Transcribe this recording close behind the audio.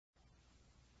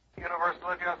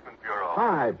Universal Adjustment Bureau.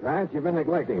 Hi, Pat. You've been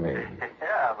neglecting me.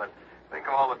 Yeah, but think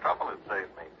of all the trouble it saved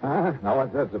me. Huh? Now,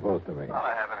 what's that supposed to mean? Well,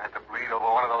 I haven't had to bleed over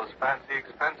one of those fancy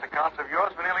expense accounts of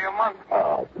yours for nearly a month.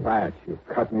 Oh, Pat, you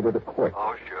cut me to the quick.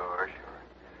 Oh, sure.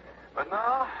 But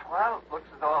no, well, looks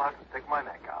as though I'll have to stick my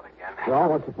neck out again. So,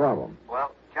 what's the problem?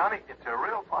 Well, Johnny, it's a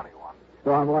real funny one.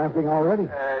 So I'm laughing already?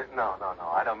 No.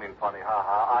 I don't mean funny,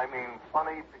 ha-ha. I mean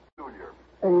funny, peculiar.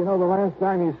 Hey, you know, the last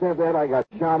time you said that, I got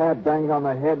shot at, banged on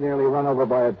the head, nearly run over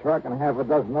by a truck, and half a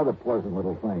dozen other pleasant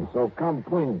little things. So come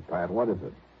clean, Pat. What is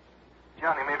it?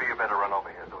 Johnny, maybe you better run over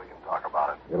here so we can talk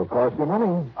about it. It'll cost you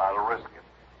money. I'll risk it.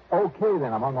 Okay,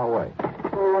 then. I'm on my way.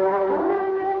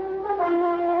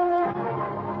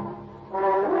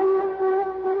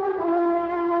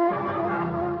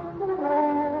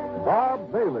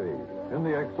 Bob Bailey in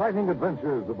the exciting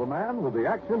adventures of the man with the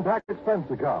action-packed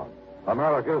expense account.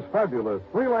 America's fabulous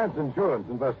freelance insurance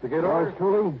investigator. Yours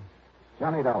truly,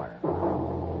 Johnny Dollar.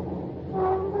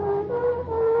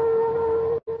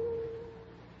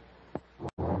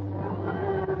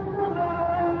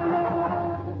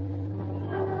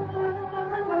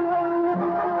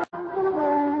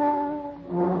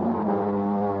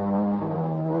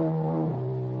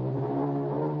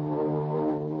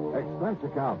 Expense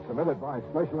account submitted by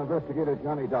Special Investigator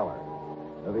Johnny Dollar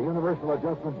to the Universal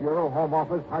Adjustment Bureau, Home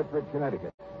Office, Hartford,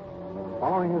 Connecticut.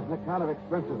 Following is an account of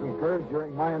expenses incurred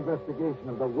during my investigation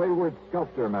of the Wayward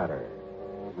Sculptor matter.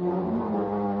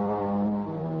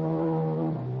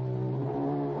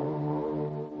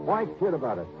 Why kid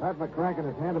about it? Pat McCracken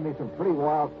has handed me some pretty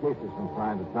wild cases from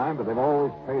time to time, but they've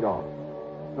always paid off.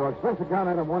 So expense account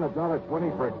item $1.20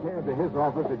 for a cab to his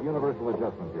office at Universal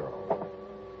Adjustment Bureau.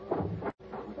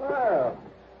 Well,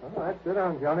 all right, sit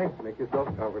down, Johnny. Make yourself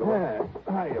comfortable. Yeah.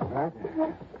 Hiya, Pat.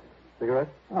 Cigarette?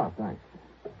 Oh, thanks.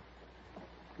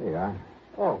 Here you are.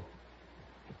 Oh.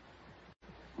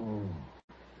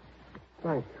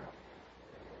 Thank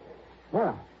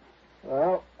you.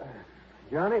 Well,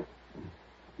 Johnny,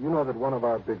 you know that one of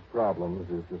our big problems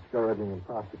is discouraging and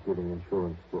prosecuting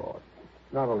insurance fraud.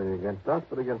 Not only against us,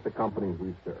 but against the companies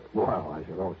we serve. Well, I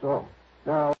should hope so.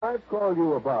 Now, what I've called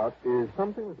you about is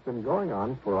something that's been going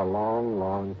on for a long,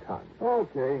 long time.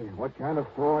 Okay. What kind of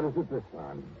fraud is it this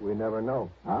time? We never know.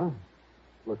 Huh?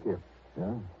 Look here.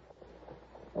 Yeah?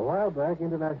 A while back,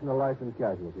 International Life and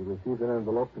Casualty received an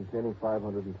envelope containing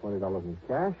 $520 in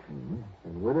cash, and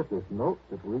with it this note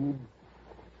that reads,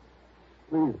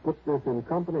 "Please put this in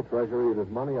company treasury. It is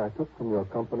money I took from your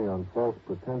company on false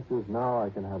pretenses. Now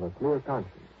I can have a clear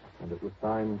conscience." And it was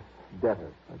signed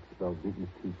Debtor. That's spelled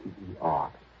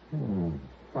D-E-T-T-E-R.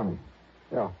 Funny.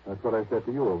 Yeah, that's what I said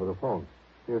to you over the phone.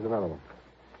 Here's another one.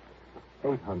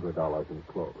 $800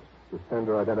 enclosed. The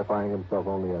sender identifying himself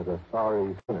only as a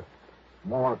sorry sinner.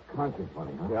 More conscience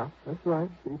money, huh? Yeah, that's right.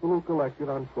 People who collected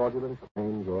on fraudulent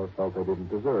claims or felt they didn't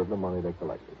deserve the money they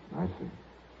collected. I see.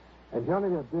 And, Johnny,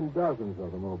 there have been dozens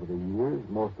of them over the years.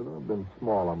 Most of them have been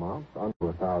small amounts,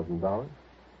 under $1,000.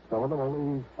 Some of them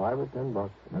only $5 or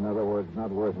 $10. In other words, not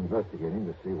worth investigating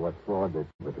to see what fraud they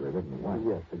perpetrated and why.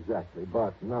 Yes, exactly.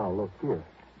 But now, look here.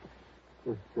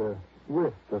 This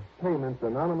list of payments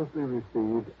anonymously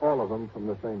received, all of them from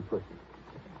the same person.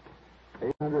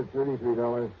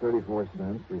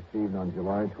 $833.34 received on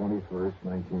July 21st,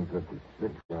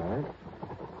 1956. Right.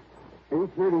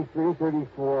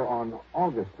 $833.34 on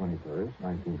August 21st,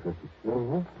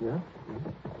 1956. Yeah.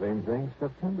 Same thing,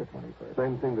 September 21st.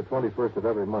 Same thing the 21st of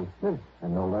every month since.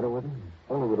 And no letter with him?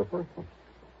 Only with the first one.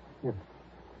 Here.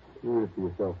 You read it to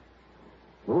yourself.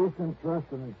 Lucent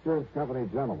Trust and Insurance Company,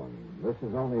 gentlemen. This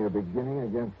is only a beginning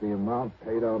against the amount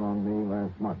paid out on me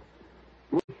last month.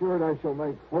 Be assured I shall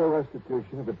make full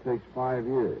restitution if it takes 5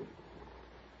 years.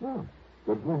 Oh,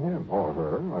 good for him. Or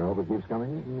her. I hope it keeps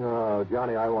coming in. No,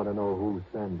 Johnny, I want to know who's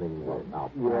sending Well, this.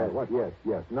 now, Yes, what?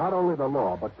 yes. Not only the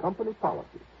law, but company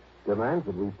policy demands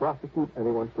that we prosecute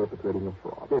anyone perpetrating a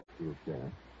fraud. If you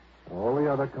can. All the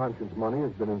other conscience money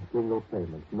has been in single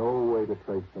payments. No way to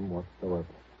trace them whatsoever.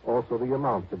 Also, the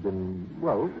amounts have been,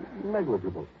 well,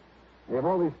 negligible. Have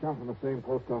all these come from the same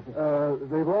post office?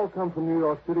 They've all come from New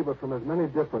York City, but from as many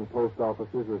different post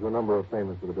offices as the number of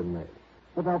payments that have been made.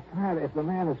 But now, Pat, if the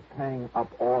man is paying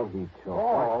up all he took...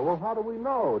 Oh, well, how do we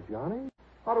know, Johnny?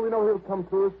 How do we know he'll come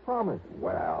to his promise?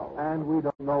 Well... And we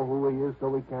don't know who he is, so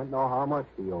we can't know how much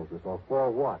he owes us or for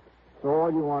what. So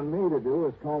all you want me to do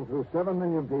is comb through 7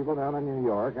 million people down in New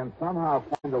York and somehow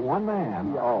find the one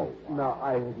man... Oh. Now,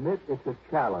 I admit it's a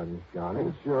challenge, Johnny.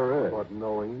 It sure is. But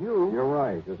knowing you... You're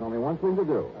right. There's only one thing to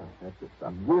do. That's it.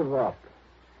 Give up.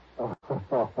 Oh,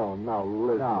 now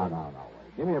listen. No,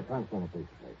 wait. Give me a pencil and a piece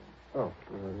of paper. Oh,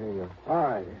 here you go. All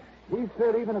right. He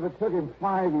said even if it took him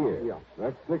 5 years, Yeah.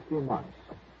 that's 60 months.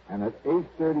 And at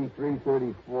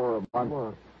 833.34 a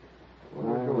month, What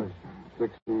are we doing?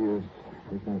 60 is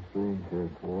 3 times 3,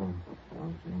 4,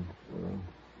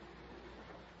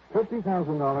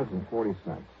 $50,000 and 40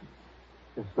 cents.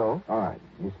 If so? All right.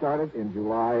 He started in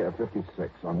July of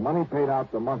 56 on money paid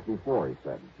out the month before, he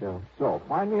said. Yeah. So,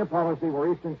 find me a policy where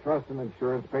Eastern Trust and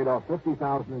Insurance paid off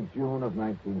 $50,000 in June of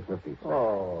 1956.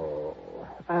 Oh.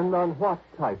 And on what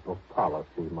type of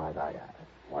policy, might I ask?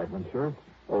 Life insurance?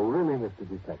 Oh, really, Mr.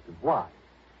 Detective? Why?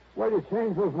 Well, you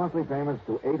change those monthly payments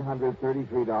to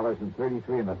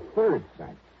 $833.33 and a third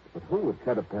cent. But who would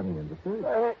cut a penny in the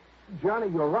third? Johnny,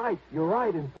 you're right. You're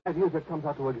right. In 5 years, it comes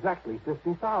out to exactly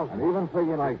 $50,000. An even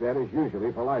figure like that is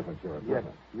usually for life insurance, Yes,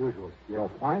 isn't it? usually. Yes. So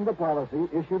find the policy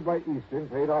issued by Eastern,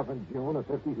 paid off in June of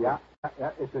 56. Yeah,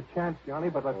 it's a chance, Johnny,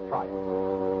 but let's try it.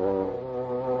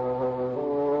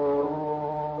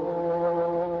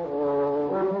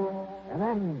 And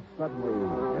then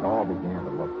suddenly it all began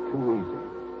to look too easy.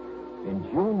 In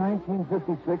June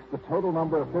 1956, the total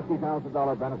number of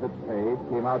 $50,000 benefits paid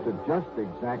came out to just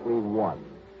exactly one.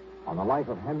 On the life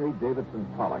of Henry Davidson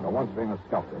Pollock, a once famous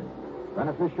sculptor.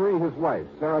 Beneficiary, his wife,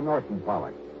 Sarah Norton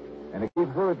Pollock. And it gave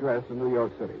her address in New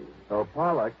York City. So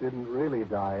Pollock didn't really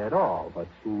die at all, but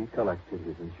she collected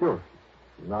his insurance.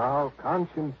 Now,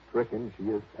 conscience-stricken, she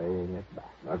is paying it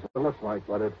back. That's what it looks like.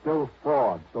 But it's still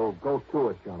fraud, so go to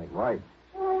it, Johnny. Right.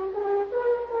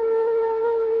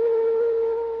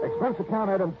 Expense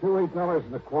account item $2,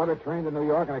 $8.25, train to New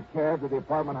York in a cab to the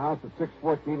apartment house at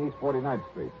 614 East 49th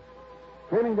Street.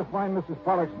 Failing to find Mrs.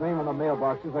 Pollock's name on the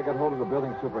mailboxes, I got hold of the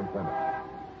building superintendent.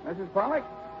 Mrs. Pollock?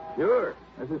 Sure.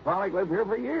 Mrs. Pollock lived here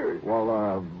for years.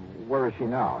 Well, where is she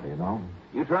now? Do you know?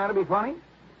 You trying to be funny?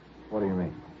 What do you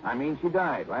mean? I mean, she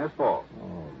died last fall.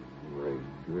 Oh,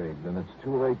 great. Then it's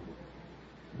too late.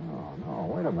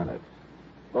 No, wait a minute.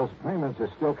 Those payments are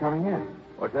still coming in.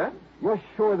 What's that? You're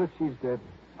sure that she's dead?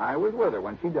 I was with her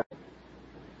when she died.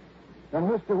 Then,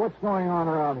 mister, what's going on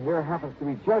around here happens to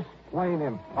be just plain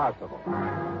impossible.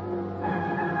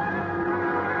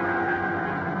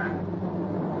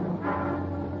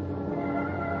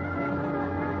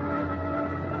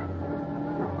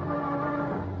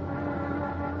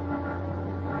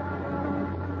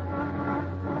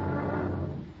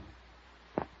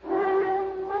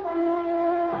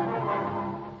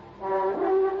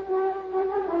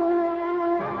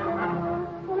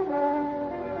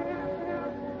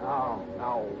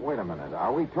 Wait a minute.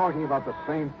 Are we talking about the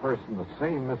same person, the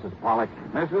same Mrs. Pollock?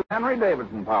 Mrs. Henry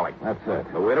Davidson Pollock. That's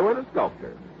it. The widow of the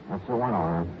sculptor. That's the one, all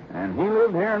right. And he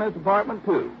lived here in this apartment,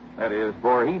 too. That is,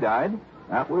 before he died.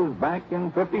 That was back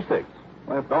in 56.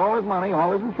 Left all his money,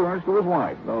 all his insurance to his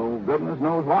wife, though goodness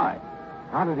knows why.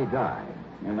 How did he die?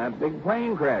 In that big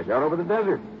plane crash out over the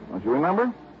desert. Don't you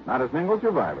remember? Not a single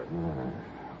survivor.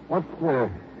 What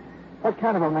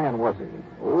kind of a man was he?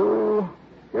 Oh,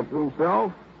 kept to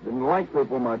himself. Didn't like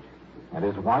people much. And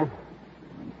his wife?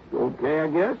 Okay, I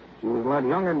guess. She was a lot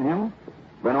younger than him.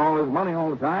 Spent all his money all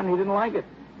the time, and he didn't like it.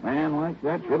 Man like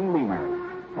that shouldn't be married.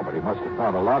 Oh, but he must have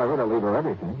thought a lot of it to leave her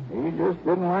everything. He just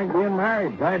didn't like being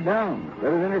married, tied down.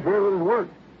 Let it interfere with his work.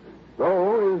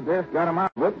 So his death got him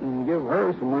out of it and give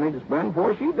her some money to spend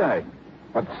before she died.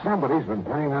 But somebody's been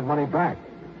paying that money back.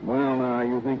 Well, now,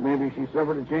 you think maybe she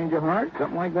suffered a change of heart?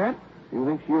 Something like that? You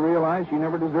think she realized she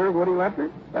never deserved what he left her?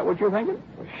 That what you're thinking?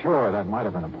 Well, sure, that might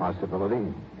have been a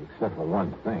possibility. Except for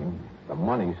one thing. The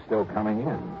money's still coming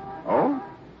in. Oh?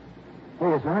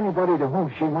 Hey, is there anybody to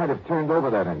whom she might have turned over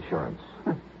that insurance?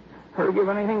 Her give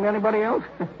anything to anybody else?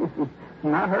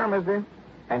 Not her, mister.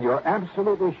 And you're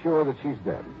absolutely sure that she's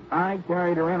dead? I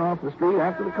carried her in off the street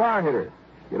after the car hit her.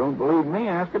 If you don't believe me,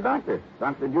 ask a doctor.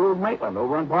 Dr. Jules Maitland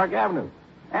over on Park Avenue.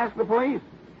 Ask the police.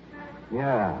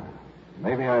 Yeah,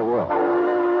 maybe I will.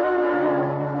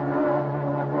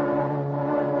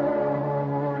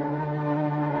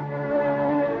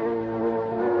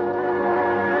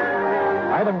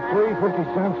 Item 3, 50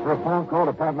 cents for a phone call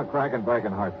to Pat McCracken back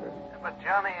in Hartford. But,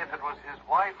 Johnny, if it was his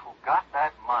wife who got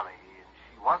that money and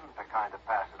she wasn't the kind to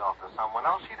pass it off to someone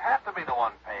else, she'd have to be the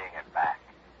one paying it back.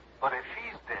 But if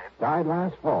she's dead... Died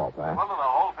last fall, Pat. Well, then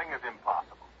the whole thing is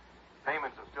impossible.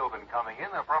 Payments have still been coming in.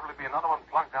 There'll probably be another one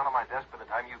plunked down on my desk by the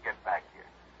time you get back here.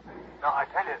 Now, I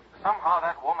tell you, somehow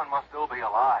that woman must still be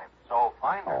alive. So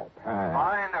find her. Oh, Pat.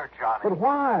 Find her, Johnny. But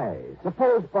why?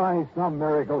 Suppose by some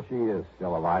miracle she is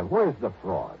still alive. Where's the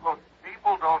fraud? Look,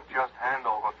 people don't just hand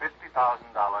over $50,000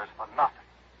 for nothing.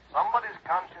 Somebody's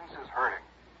conscience is hurting.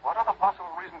 What other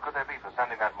possible reason could there be for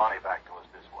sending that money back to us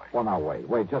this way? Well, now,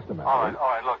 wait just a minute. All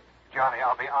right, look, Johnny,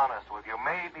 I'll be honest with you.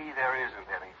 Maybe there isn't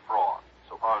any fraud,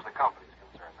 so far as the company's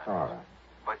concerned. All right.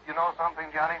 But, you know something,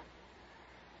 Johnny?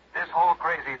 This whole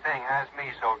crazy thing has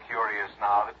me so curious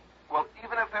now that, well,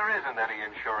 even if there isn't any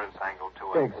insurance angle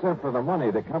to it. Except for the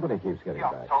money the company keeps getting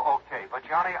Yeah, back. so okay. But,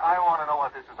 Johnny, I want to know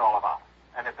what this is all about.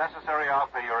 And if necessary,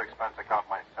 I'll pay your expense account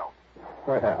myself.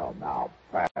 Well, now,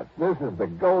 Pat, this is the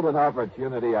golden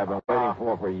opportunity I've been waiting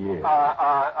for years.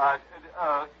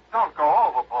 Don't go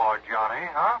overboard, Johnny,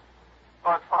 huh?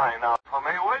 But find out for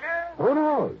me, will you? Who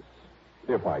knows?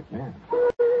 If I can.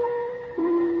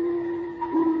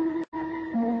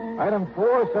 Item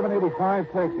 4, 785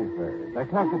 taxi fares. I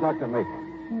talked to Dr.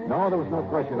 Maitland. No, there was no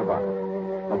question about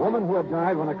it. The woman who had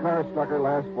died when a car struck her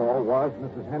last fall was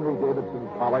Mrs. Henry Davidson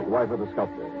Pollock, wife of the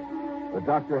sculptor. The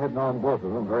doctor had known both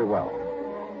of them very well.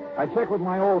 I checked with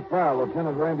my old pal,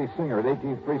 Lieutenant Randy Singer at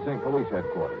 18th Precinct Police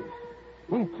Headquarters.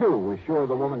 He, too, was sure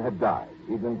the woman had died.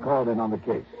 He'd been called in on the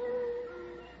case.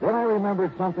 Then I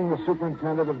remembered something the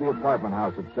superintendent of the apartment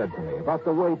house had said to me about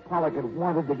the way Pollock had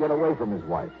wanted to get away from his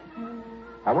wife.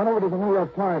 I went over to the New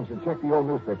York Times and checked the old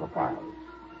newspaper files.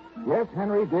 Yes,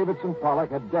 Henry Davidson Pollock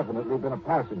had definitely been a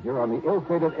passenger on the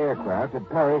ill-fated aircraft had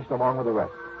perished along with the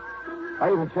rest.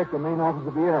 I even checked the main office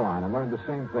of the airline and learned the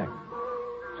same thing.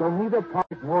 So neither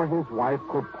Pollock nor his wife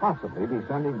could possibly be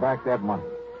sending back that money.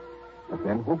 But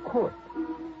then who could?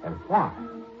 And why?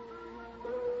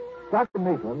 Dr.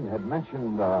 Maitland had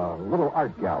mentioned a little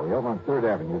art gallery over on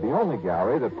 3rd Avenue, the only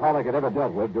gallery that Pollock had ever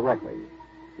dealt with directly.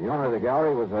 The owner of the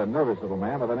gallery was a nervous little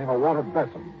man by the name of Walter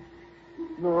Besson.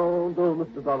 No,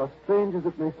 Mr. Dollar. Strange as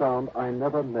it may sound, I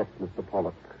never met Mr.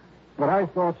 Pollock. But I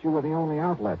thought you were the only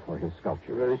outlet for his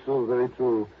sculpture. Very true, very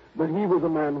true. But he was a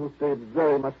man who stayed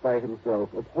very much by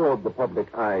himself, abhorred the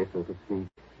public eye, so to speak.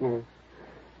 Yes.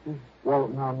 Well,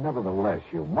 now, nevertheless,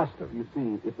 you must have. You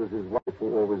see, it was his wife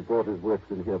who always brought his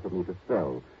works in here for me to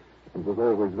sell, and was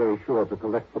always very sure to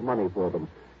collect the money for them.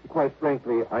 Quite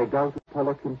frankly, I doubt if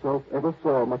Pollock himself ever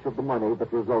saw much of the money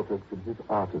that resulted from his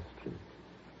artistry.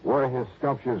 Were his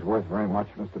sculptures worth very much,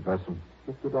 Mr. Besson?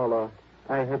 Mr. Dollar,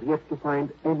 I have yet to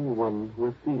find anyone who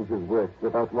has seen his work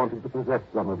without wanting to possess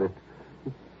some of it.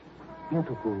 It's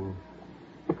beautiful,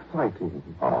 exciting.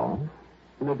 Oh?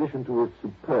 In addition to his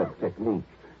superb technique,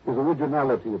 his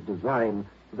originality of design,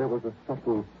 there was a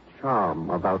subtle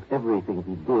charm about everything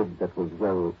he did that was,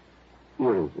 well,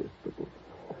 irresistible.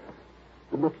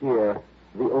 Look here,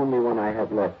 the only one I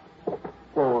have left.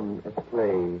 Fawn at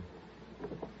play.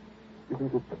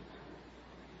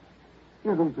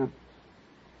 Isn't it?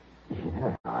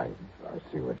 Yeah, I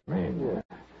see what you mean.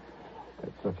 Yeah.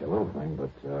 It's such a little thing,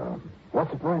 but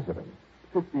what's the price of it?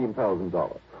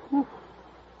 $15,000.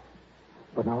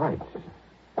 But now, wait.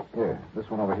 Here, this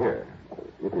one over here.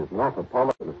 It is not a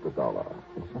Pollock, Mr. Dollar.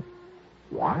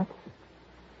 What?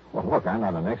 Well, look, I'm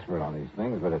not an expert on these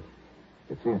things, but it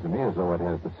seems to me as though it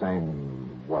has the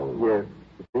same, well... Yes,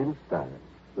 the same style,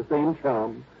 the same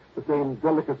charm, the same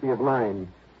delicacy of line.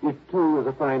 It, too, is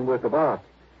a fine work of art.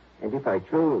 And if I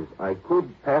chose, I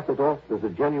could pass it off as a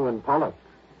genuine Pollock.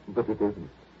 But it isn't.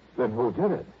 Then who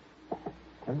did it?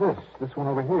 And this one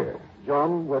over here.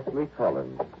 John Wesley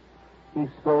Collins. He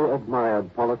so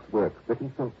admired Pollock's work that he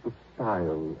felt the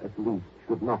style, at least,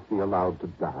 should not be allowed to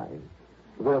die.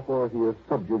 Therefore, he has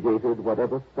subjugated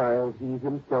whatever style he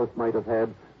himself might have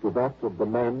had to that of the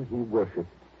man he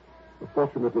worshipped.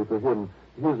 Fortunately for him,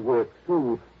 his works,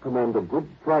 too, command a good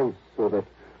price so that...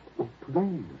 Oh,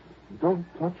 please, don't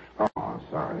touch... Oh,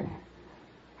 sorry.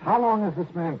 How long has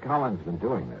this man Collins been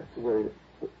doing this? Well,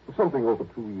 something over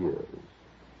 2 years.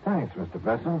 Thanks, Mr.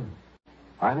 Besson.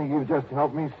 I think you've just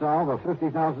helped me solve a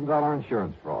 $50,000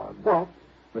 insurance fraud. What?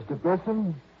 Mr.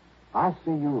 Besson, I'll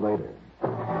see you later. I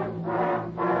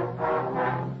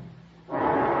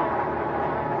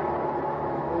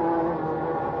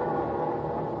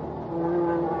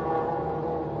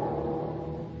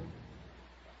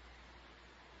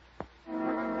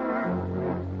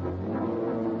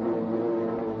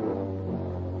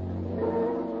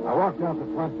walked out the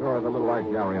front door of the little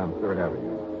art gallery on 3rd Avenue.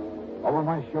 Over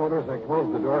my shoulders, I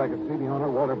closed the door. I could see the owner,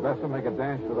 Walter Besson, make a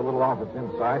dash for the little office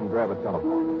inside and grab a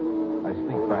telephone. I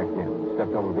sneaked back in,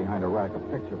 stepped over behind a rack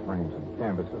of picture frames and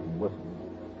canvases and listened.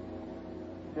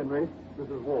 Henry, this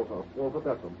is Walter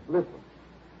Besson. Listen.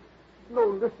 No,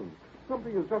 listen.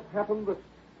 Something has just happened that...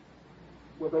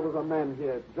 Well, there was a man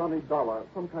here, Johnny Dollar,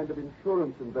 some kind of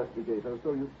insurance investigator,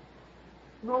 so you...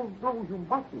 No, you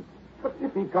mustn't. But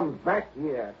if he comes back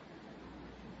here...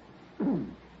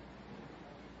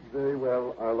 Very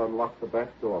well, I'll unlock the back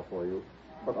door for you.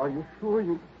 But are you sure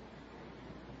you...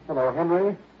 Hello,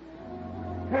 Henry?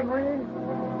 Henry?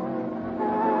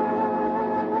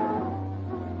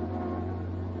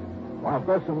 While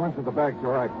Besson went to the back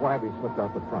door, I quietly slipped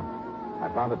out the front. I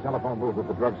found the telephone booth at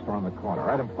the drugstore on the corner.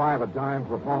 Item 5, a dime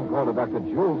for a phone call to Dr.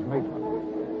 Jules Maitland.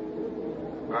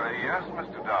 Yes,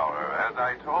 Mr. Dollar. As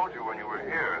I told you when you were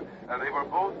here, they were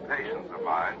both patients of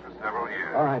mine for several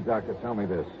years. All right, Doctor, tell me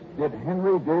this. Did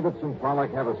Henry Davidson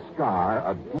Pollock have a scar,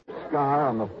 a deep scar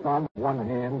on the thumb, one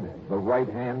hand, the right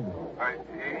hand?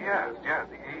 Yes.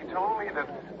 He told me that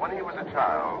when he was a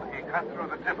child, he cut through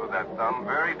the tip of that thumb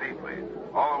very deeply,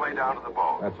 all the way down to the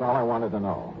bone. That's all I wanted to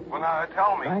know. Well, now,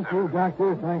 tell me, Thank sir. you,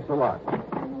 Doctor. Thanks a lot.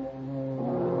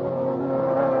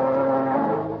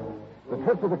 The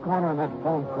trip to the corner on that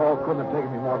phone call couldn't have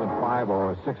taken me more than 5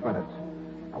 or 6 minutes.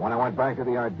 And when I went back to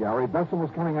the art gallery, Besson was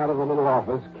coming out of the little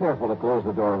office, careful to close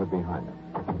the door of it behind him.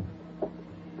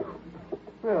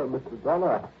 Well, Mr.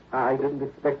 Dollar, I didn't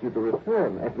expect you to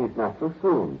return, at least not so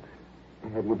soon.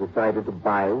 Have you decided to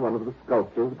buy one of the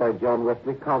sculptures by John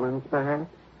Wesley Collins, perhaps?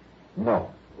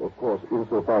 No. Of course,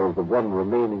 insofar as the one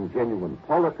remaining genuine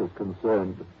Pollock is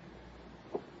concerned.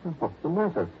 What's the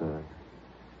matter, sir?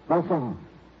 Besson,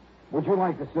 would you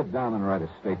like to sit down and write a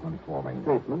statement for me?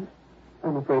 Statement?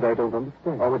 I'm afraid I don't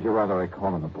understand. Or would you rather I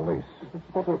call in the police?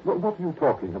 What are you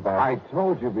talking about? I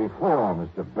told you before,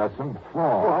 Mr. Besson,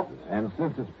 fraud. What? And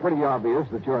since it's pretty obvious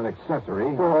that you're an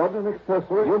accessory... Fraud and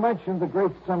accessory? You mentioned the great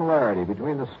similarity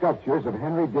between the sculptures of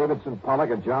Henry Davidson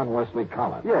Pollock and John Wesley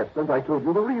Collins. Yes, and I told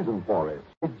you the reason for it.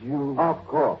 Did you? Of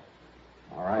course.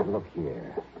 All right, look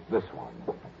here. This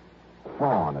one.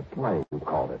 Fawn at play, you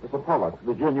called it. It's a Pollock,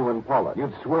 the genuine Pollock.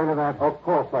 You'd swear to that? Of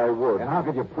course I would. And how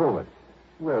could you prove it?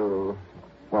 Well,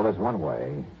 there's one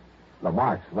way. The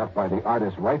marks left by the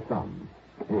artist's right thumb.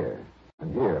 Here.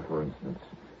 And here, for instance.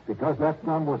 Because that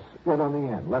thumb was split on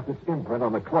the end, left its imprint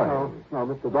on the clay. no,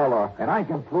 Mr. Dollar. And I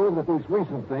can prove that these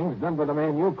recent things done by the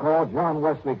man you call John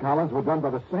Wesley Collins were done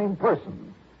by the same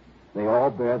person. They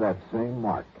all bear that same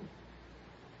mark.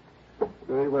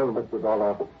 Very well, Mr.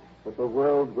 Dollar. But the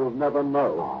world will never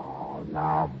know. Oh,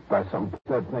 now, Besson, put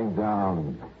that thing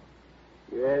down.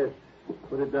 Yes,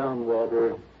 put it down,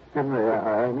 Walter. Henry,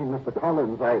 I mean, Mr.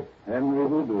 Collins, Henry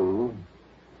will do.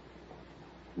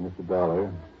 Mr.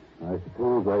 Dollar, I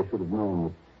suppose I should have known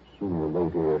that sooner or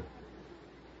later.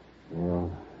 Well,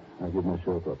 I give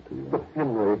myself up to you. But,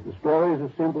 Henry... The story is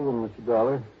a simple one, Mr.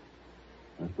 Dollar.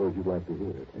 I suppose you'd like to hear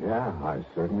it. Yeah, I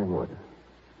certainly would.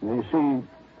 Now, you see,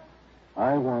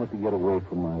 I wanted to get away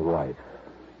from my wife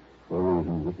for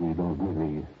reasons that we don't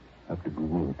really have to go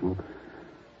into.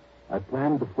 I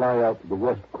planned to fly out to the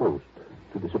West Coast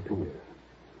to disappear.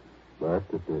 But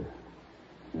at the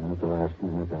last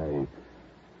minute,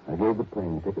 I gave the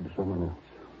plane ticket to someone else.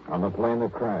 On the plane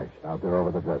that crashed out there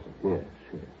over the desert. Yes.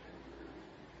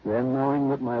 Then, knowing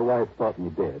that my wife thought me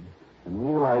dead, and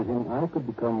realizing I could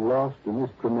become lost in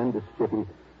this tremendous city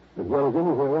as well as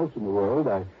anywhere else in the world,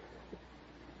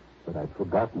 But I'd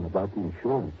forgotten about the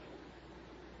insurance.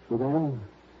 So then,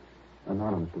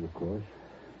 anonymously, of course,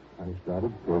 I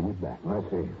started paying it back. I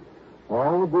see.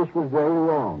 All of this was very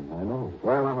wrong, I know.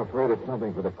 Well, I'm afraid it's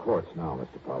something for the courts now,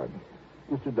 Mr. Pollock.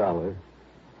 Mr. Dollar,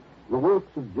 the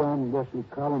works of John Wesley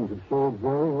Collins have sold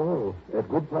very well, at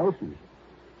good prices.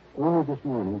 Only this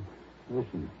morning,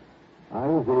 listen, I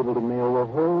was able to mail the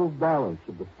whole balance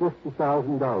of the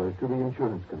 $50,000 to the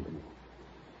insurance company.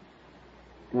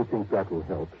 Do you think that will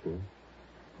help, sir?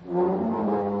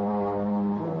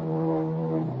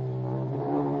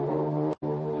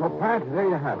 So, Pat, there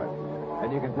you have it.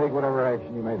 And you can take whatever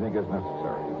action you may think is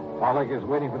necessary. Pollock is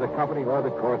waiting for the company or the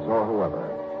courts or whoever.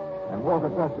 And Walter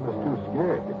Besson is too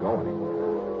scared to go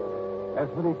anywhere. As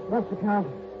for the expense account,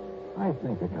 I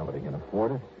think the company can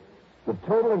afford it. The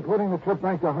total, including the trip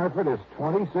back to Hartford, is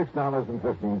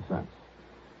 $26.15.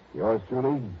 Yours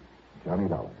truly, Johnny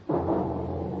Dollar.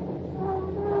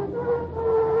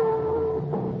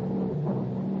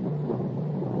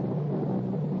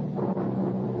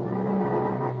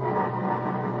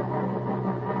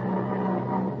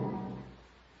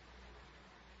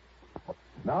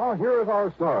 Now, here is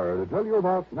our star to tell you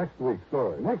about next week's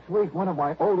story. Next week, one of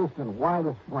my oldest and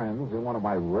wildest friends in one of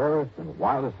my rarest and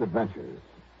wildest adventures.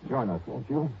 Join us, won't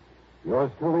you? Yours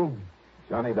truly,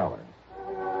 Johnny Dollar.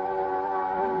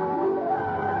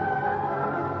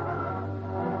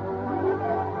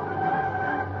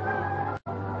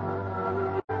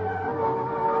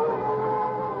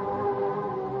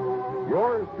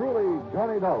 Yours truly,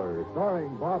 Johnny Dollar,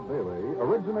 starring Bob Bailey,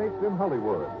 originates in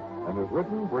Hollywood and is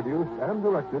written, produced, and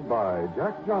directed by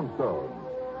Jack Johnstone.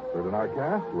 Heard in our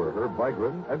cast were Herb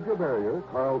Vigran, Edgar Barrier,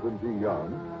 Carlton G.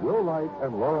 Young, Will Wright,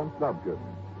 and Lawrence Dobkin.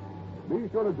 Be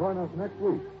sure to join us next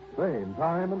week, same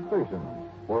time and station,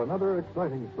 for another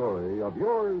exciting story of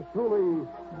yours truly,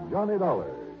 Johnny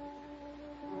Dollar.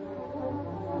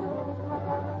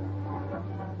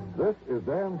 This is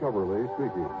Dan Coverly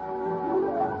speaking.